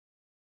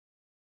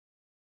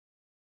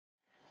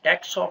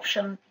Text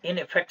option in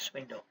effects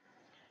window.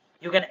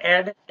 You can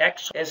add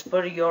text as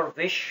per your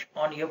wish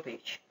on your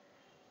page.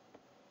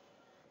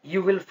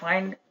 You will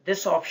find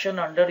this option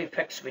under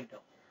effects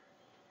window.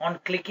 On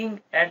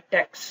clicking add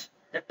text,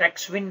 the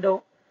text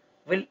window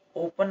will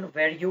open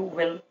where you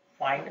will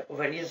find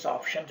various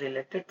options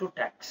related to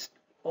text.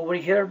 Over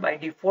here by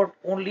default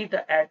only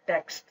the add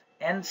text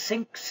and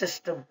sync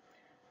system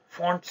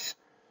fonts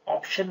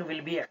option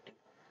will be active.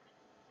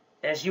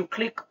 As you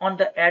click on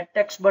the add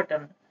text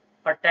button,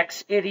 a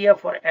text area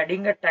for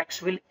adding a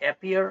text will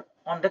appear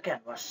on the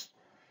canvas.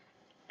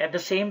 At the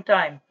same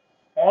time,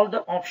 all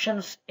the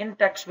options in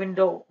text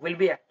window will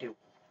be active.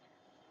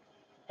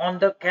 On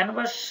the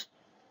canvas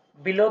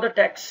below the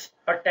text,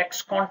 a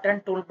text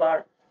content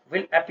toolbar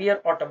will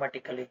appear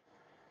automatically.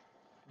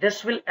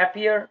 This will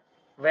appear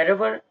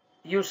wherever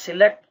you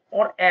select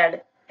or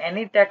add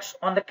any text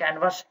on the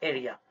canvas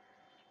area.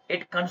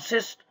 It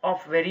consists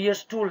of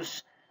various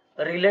tools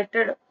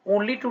related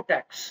only to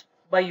text,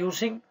 by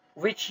using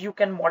which you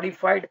can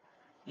modify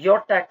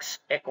your text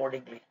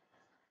accordingly.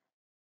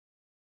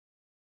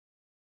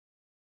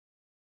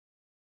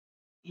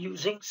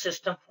 Using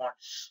system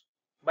fonts.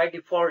 By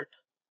default,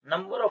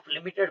 number of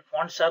limited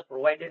fonts are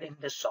provided in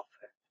this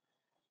software.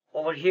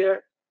 Over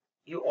here,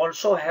 you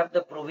also have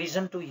the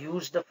provision to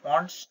use the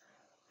fonts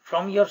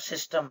from your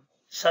system,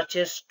 such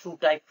as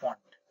TrueType font,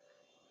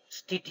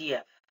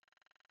 TTF.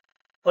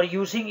 For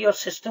using your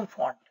system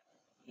font,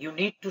 you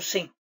need to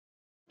sync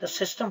the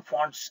system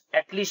fonts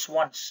at least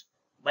once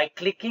by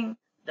clicking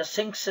the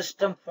Sync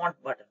System Font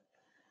button.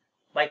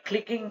 By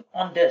clicking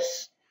on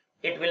this,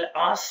 it will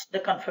ask the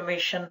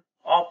confirmation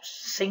of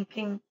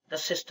syncing the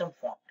system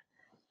font.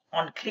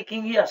 On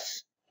clicking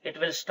yes, it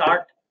will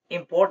start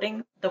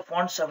importing the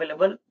fonts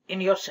available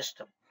in your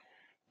system.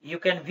 You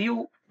can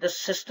view the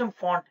system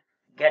font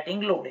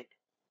getting loaded.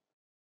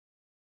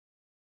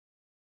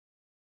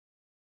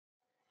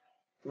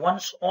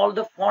 Once all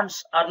the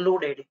fonts are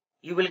loaded,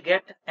 you will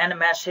get a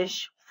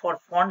message for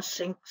font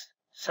sync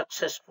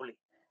successfully.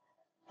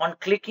 On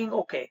clicking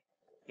OK,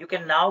 you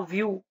can now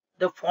view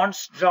the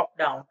fonts drop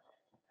down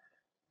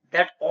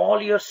that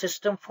all your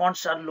system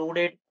fonts are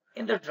loaded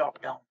in the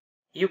drop down.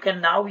 You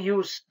can now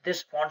use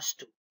this fonts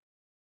too.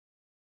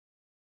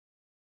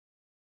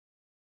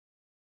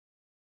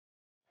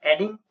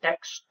 Adding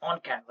text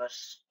on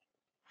canvas.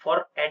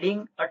 For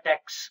adding a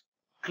text,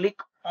 click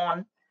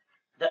on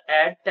the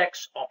add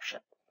text option.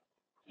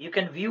 You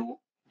can view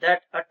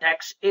that a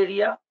text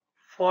area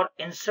for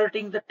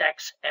inserting the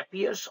text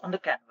appears on the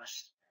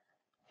canvas,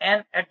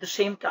 and at the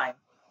same time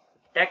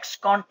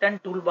text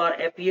content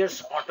toolbar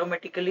appears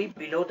automatically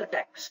below the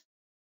text.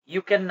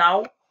 You can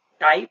now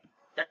type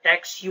the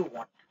text you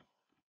want.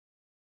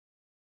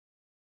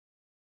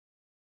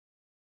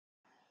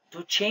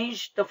 To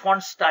change the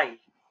font style,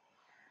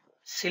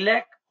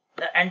 select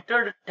the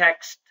entered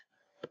text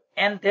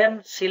and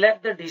then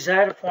select the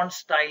desired font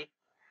style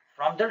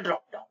from the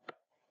drop-down.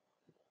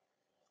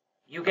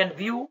 You can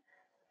view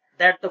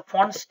that the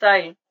font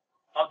style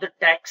of the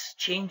text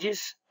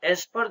changes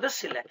as per the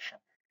selection.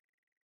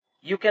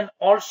 You can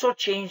also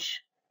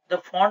change the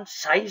font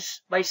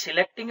size by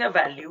selecting a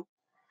value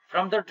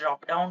from the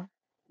drop-down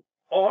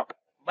or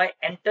by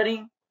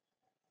entering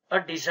a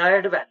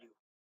desired value.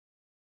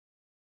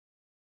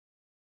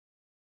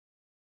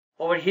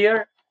 Over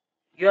here,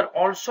 you are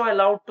also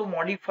allowed to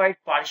modify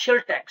partial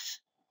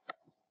text,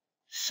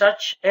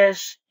 such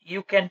as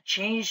you can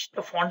change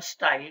the font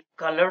style,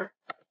 color,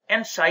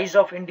 and size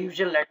of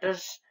individual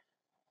letters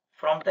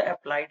from the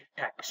applied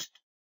text.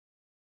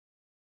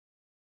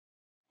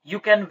 You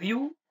can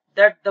view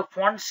that the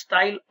font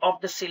style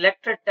of the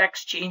selected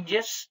text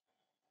changes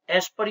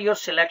as per your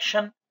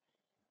selection,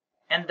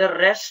 and the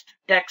rest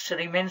text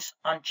remains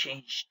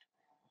unchanged.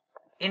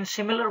 In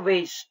similar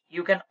ways,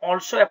 you can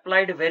also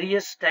apply the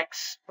various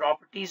text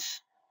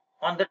properties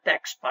on the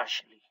text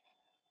partially.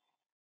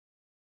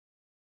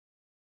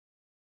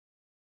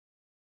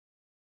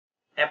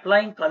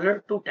 Applying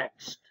color to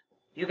text.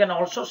 You can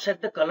also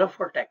set the color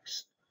for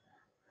text.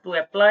 To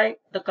apply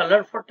the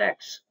color for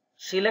text,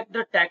 select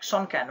the text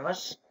on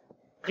canvas,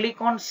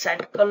 click on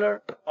Set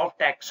Color of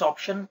Text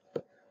option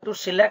to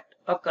select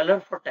a color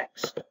for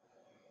text.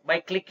 By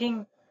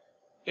clicking,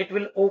 it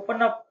will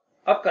open up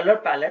a color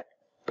palette.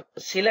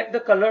 Select the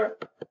color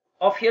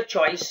of your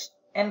choice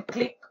and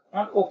click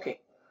on OK.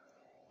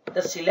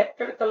 The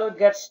selected color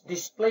gets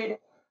displayed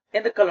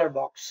in the color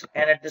box,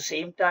 and at the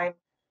same time,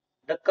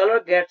 the color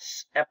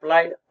gets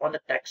applied on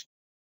the text.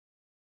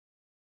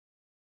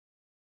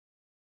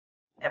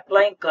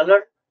 Applying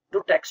color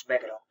to text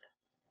background.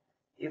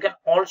 You can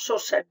also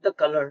set the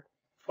color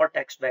for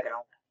text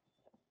background.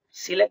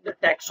 Select the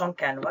text on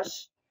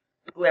canvas.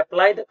 To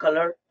apply the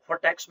color for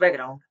text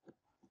background,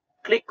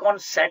 click on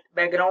Set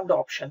Background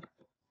option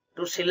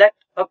to select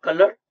a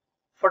color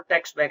for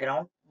text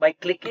background. By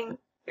clicking,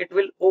 it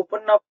will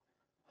open up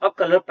a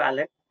color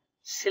palette.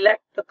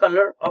 Select the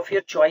color of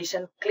your choice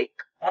and click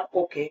on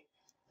OK.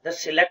 The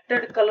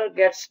selected color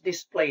gets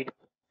displayed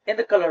in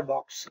the color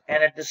box,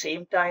 and at the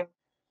same time,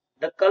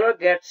 the color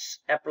gets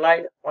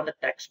applied on the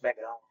text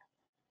background.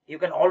 You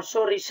can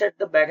also reset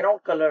the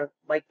background color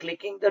by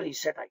clicking the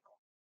reset icon.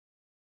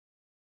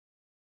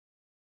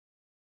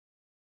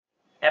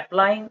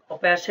 Applying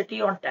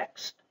opacity on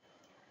text.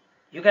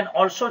 You can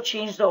also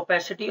change the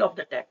opacity of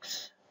the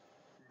text.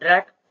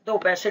 Drag the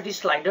opacity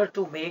slider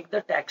to make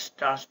the text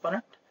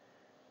transparent.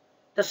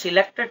 The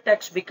selected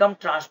text becomes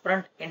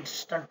transparent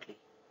instantly.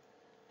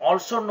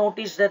 Also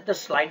notice that the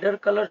slider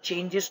color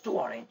changes to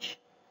orange,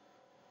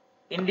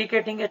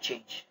 indicating a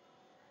change.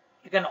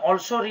 You can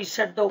also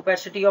reset the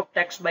opacity of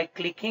text by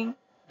clicking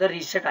the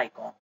reset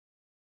icon.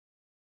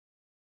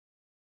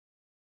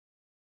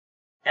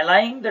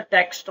 Aligning the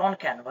text on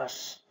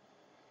canvas.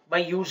 By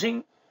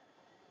using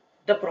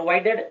the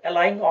provided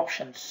align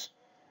options,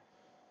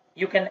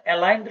 you can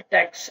align the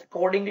text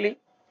accordingly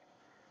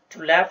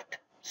to left,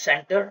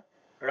 center,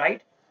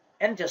 right,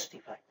 and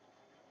justify.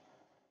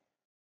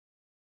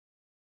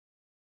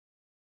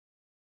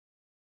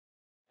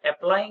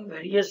 Applying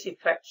various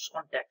effects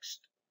on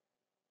text.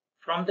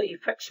 From the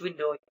effects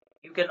window,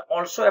 you can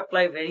also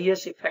apply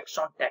various effects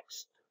on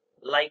text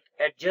like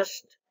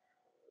adjust,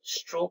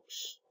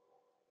 strokes,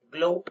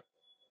 glow,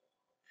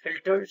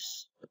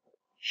 filters,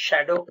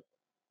 shadow,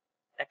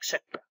 etc.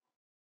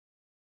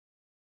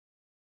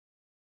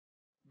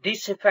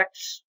 These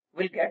effects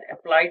will get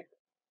applied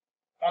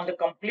on the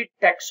complete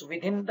text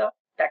within the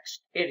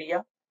text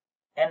area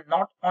and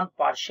not on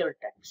partial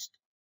text.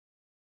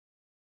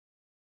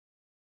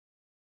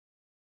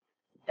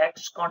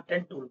 Text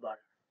content toolbar.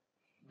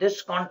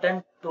 This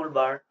content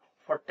toolbar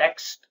for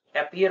text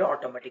appears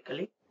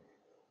automatically.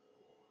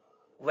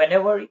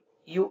 Whenever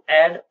you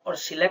add or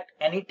select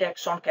any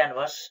text on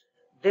canvas,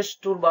 this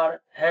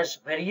toolbar has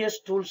various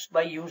tools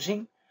by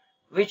using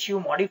which you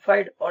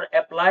modified or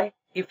apply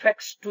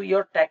effects to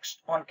your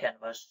text on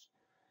canvas.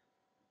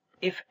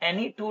 If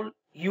any tool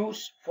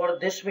used for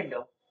this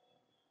window,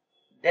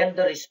 then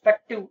the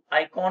respective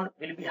icon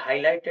will be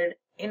highlighted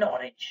in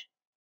orange.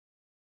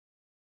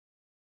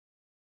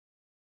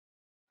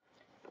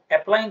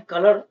 Applying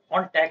color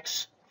on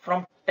text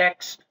from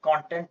text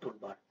content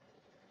toolbar.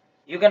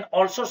 You can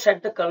also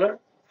set the color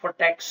for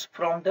text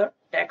from the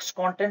text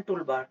content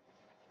toolbar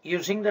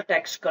using the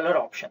text color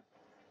option.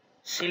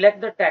 Select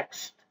the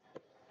text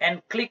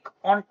and click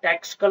on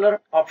text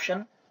color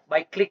option.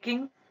 By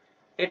clicking,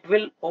 it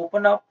will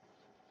open up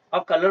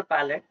a color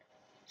palette.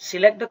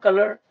 Select the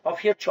color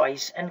of your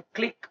choice and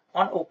click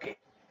on OK.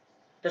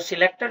 The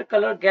selected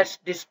color gets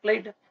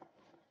displayed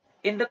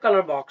in the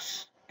color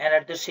box, and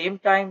at the same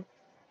time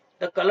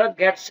the color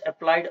gets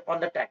applied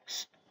on the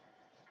text.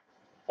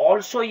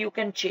 Also, you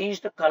can change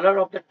the color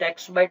of the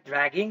text by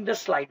dragging the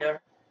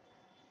slider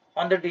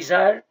on the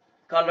desired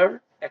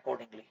color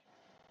accordingly.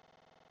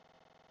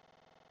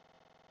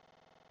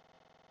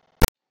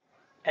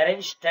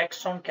 Arrange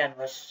text on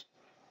canvas.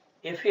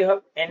 If you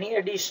have any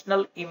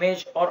additional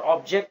image or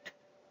object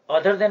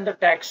other than the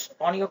text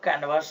on your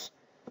canvas,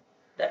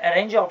 the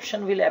Arrange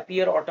option will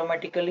appear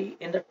automatically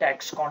in the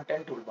text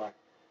content toolbar.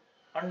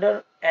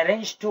 Under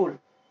Arrange tool,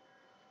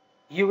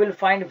 you will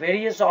find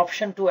various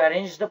options to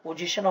arrange the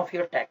position of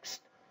your text.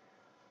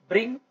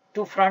 Bring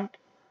to front.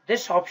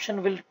 This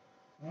option will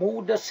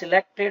move the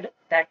selected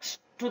text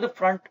to the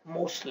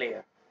frontmost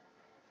layer.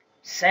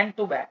 Send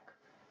to back.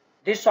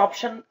 This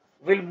option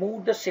will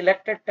move the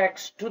selected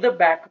text to the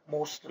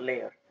backmost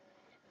layer.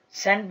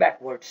 Send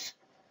backwards.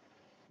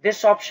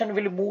 This option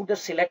will move the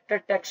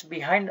selected text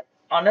behind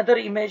another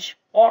image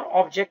or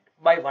object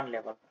by one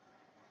level.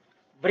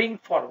 Bring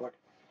forward.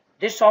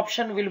 This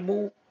option will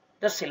move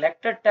the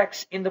selected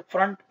text in the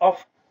front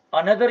of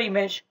another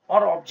image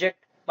or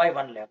object by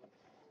one level.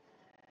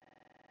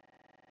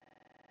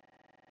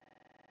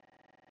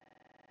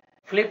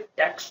 Flip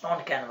text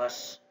on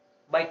canvas.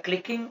 By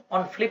clicking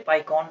on flip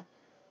icon,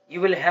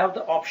 you will have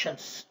the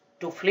options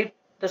to flip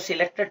the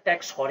selected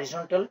text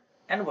horizontal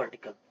and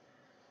vertical.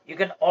 You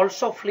can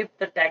also flip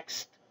the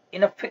text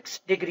in a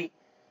fixed degree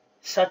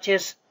such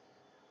as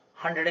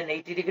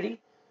 180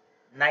 degree,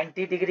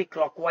 90 degree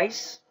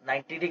clockwise,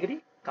 90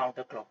 degree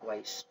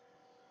counterclockwise.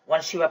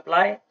 Once you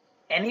apply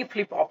any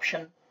flip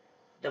option,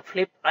 the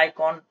flip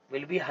icon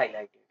will be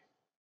highlighted.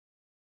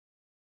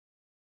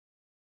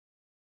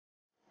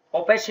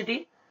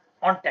 Opacity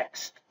on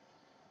text.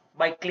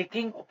 By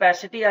clicking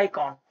opacity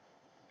icon,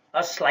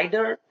 a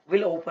slider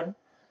will open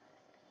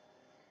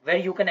where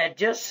you can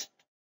adjust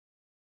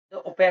the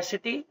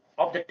opacity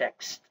of the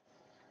text.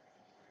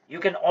 You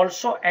can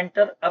also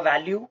enter a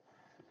value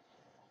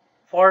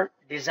for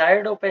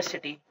desired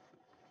opacity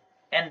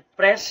and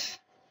press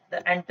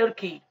the enter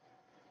key.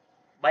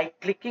 By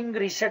clicking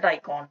reset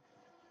icon,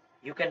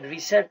 you can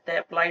reset the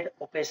applied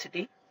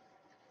opacity.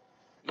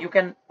 You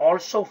can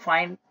also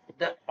find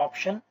the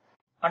option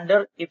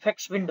under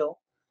effects window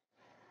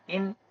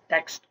in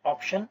text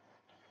option.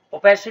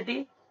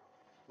 Opacity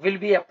will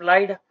be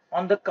applied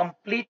on the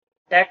complete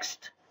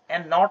text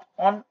and not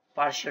on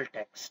partial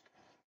text.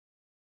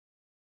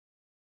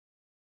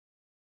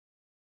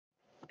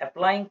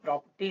 Applying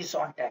properties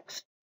on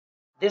text.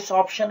 This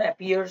option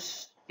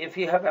appears if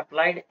you have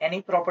applied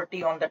any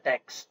property on the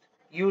text.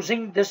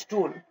 Using this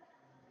tool,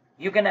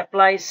 you can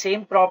apply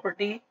same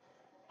property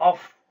of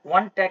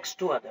one text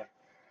to other.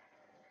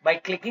 By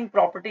clicking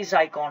properties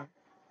icon,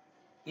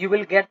 you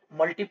will get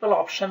multiple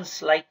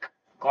options like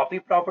copy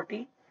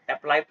property,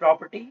 apply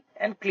property,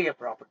 and clear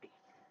property.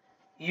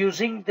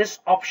 Using this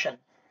option,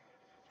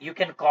 you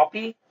can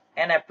copy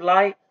and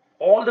apply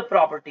all the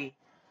property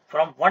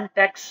from one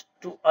text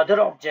to other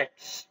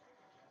objects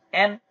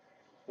and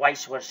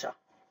vice versa.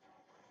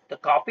 The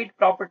copied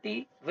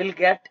property will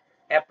get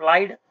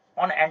applied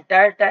on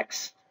entire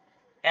text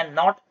and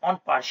not on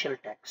partial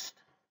text.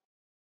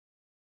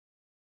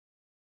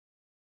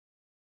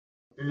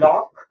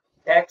 Lock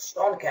text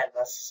on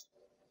canvas.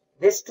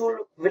 This tool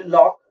will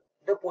lock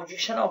the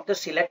position of the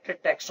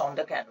selected text on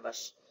the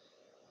canvas.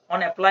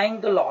 On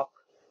applying the lock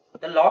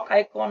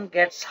icon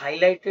gets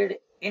highlighted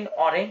in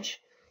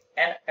orange,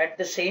 and at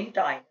the same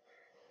time,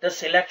 the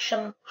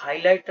selection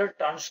highlighter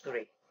turns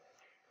gray.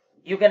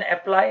 You can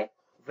apply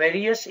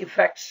various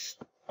effects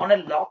on a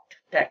locked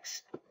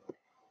text.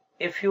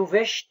 If you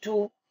wish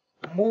to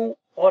move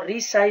or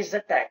resize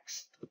the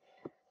text,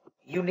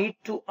 you need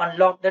to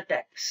unlock the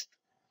text.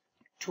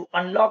 To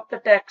unlock the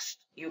text,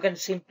 you can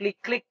simply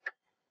click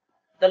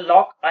the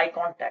lock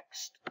icon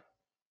text.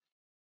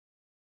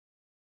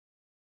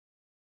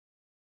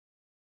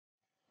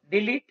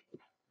 Delete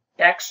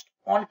text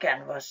on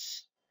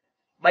canvas.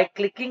 By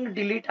clicking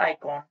delete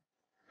icon,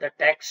 the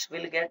text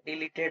will get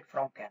deleted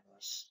from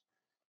canvas.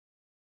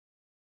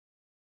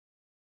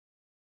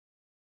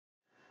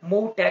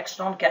 Move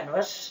text on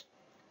canvas.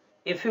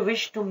 If you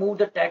wish to move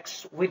the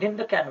text within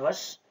the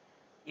canvas,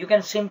 you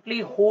can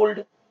simply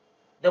hold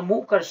the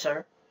move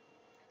cursor,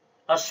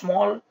 a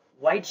small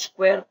white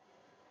square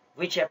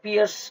which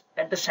appears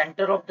at the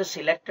center of the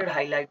selected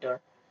highlighter.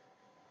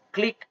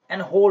 Click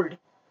and hold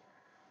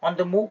on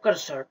the move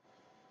cursor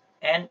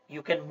and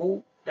you can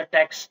move the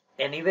text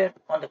anywhere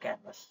on the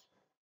canvas.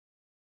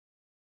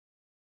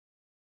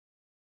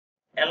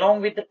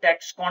 Along with the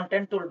text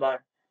content toolbar,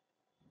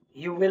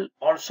 you will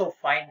also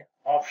find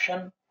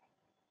option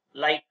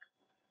like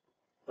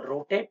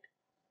rotate,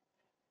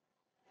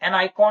 an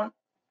icon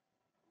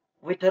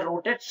with a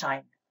rotate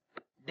sign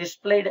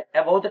displayed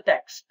above the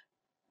text,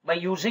 by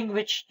using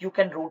which you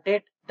can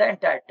rotate the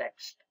entire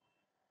text.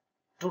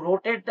 To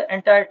rotate the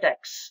entire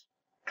text,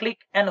 click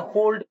and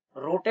hold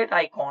rotate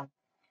icon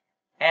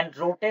and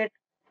rotate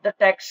the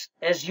text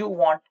as you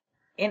want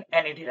in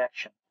any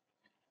direction.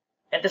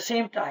 At the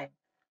same time,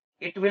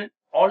 it will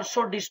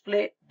also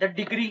display the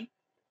degree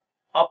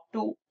up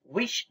to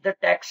which the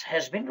text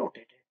has been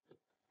rotated.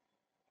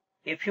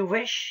 If you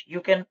wish, you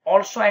can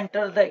also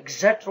enter the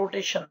exact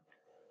rotation.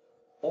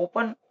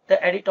 Open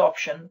the edit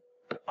option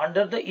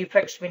under the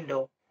effects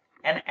window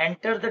and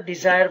enter the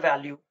desired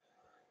value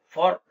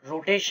for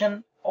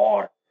rotation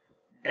or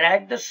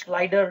drag the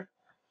slider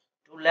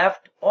to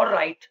left or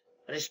right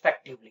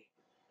respectively.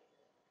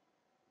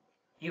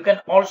 You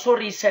can also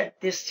reset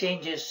these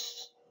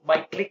changes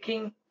by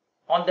clicking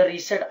on the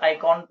reset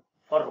icon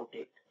for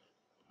rotate.